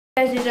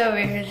Guys, it's over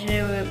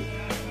here.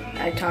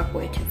 I talk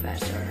way too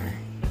fast, don't I?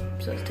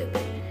 I'm so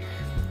stupid.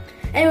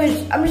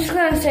 Anyways, I'm just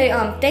gonna say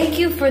thank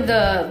you for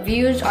the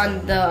views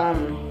on the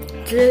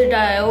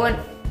Slither.io one.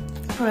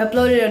 I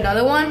uploaded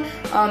another one,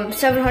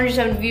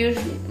 707 views,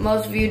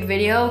 most viewed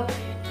video.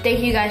 Thank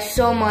you guys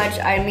so much.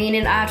 I mean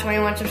it. I have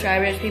 21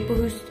 subscribers. People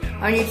who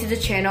are new to the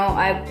channel.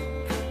 I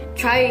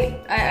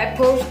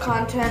post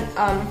content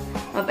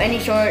of any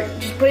sort.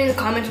 Just put in the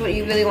comments what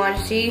you really want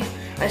to see.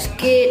 A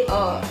skit,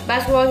 a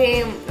basketball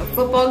game, a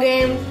football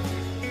game,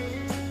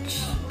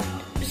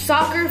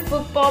 soccer,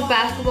 football,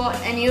 basketball,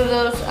 any of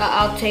those,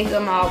 I'll take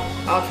them.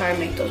 I'll try and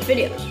make those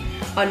videos.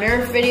 A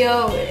Nerf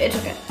video, it's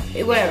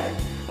okay, whatever.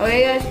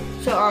 Okay,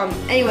 guys. So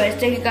anyways,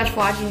 thank you guys for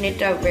watching.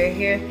 NickDogBear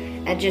here,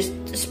 and just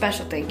a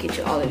special thank you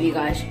to all of you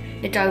guys.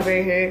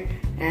 NickDogBear here,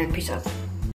 and peace out.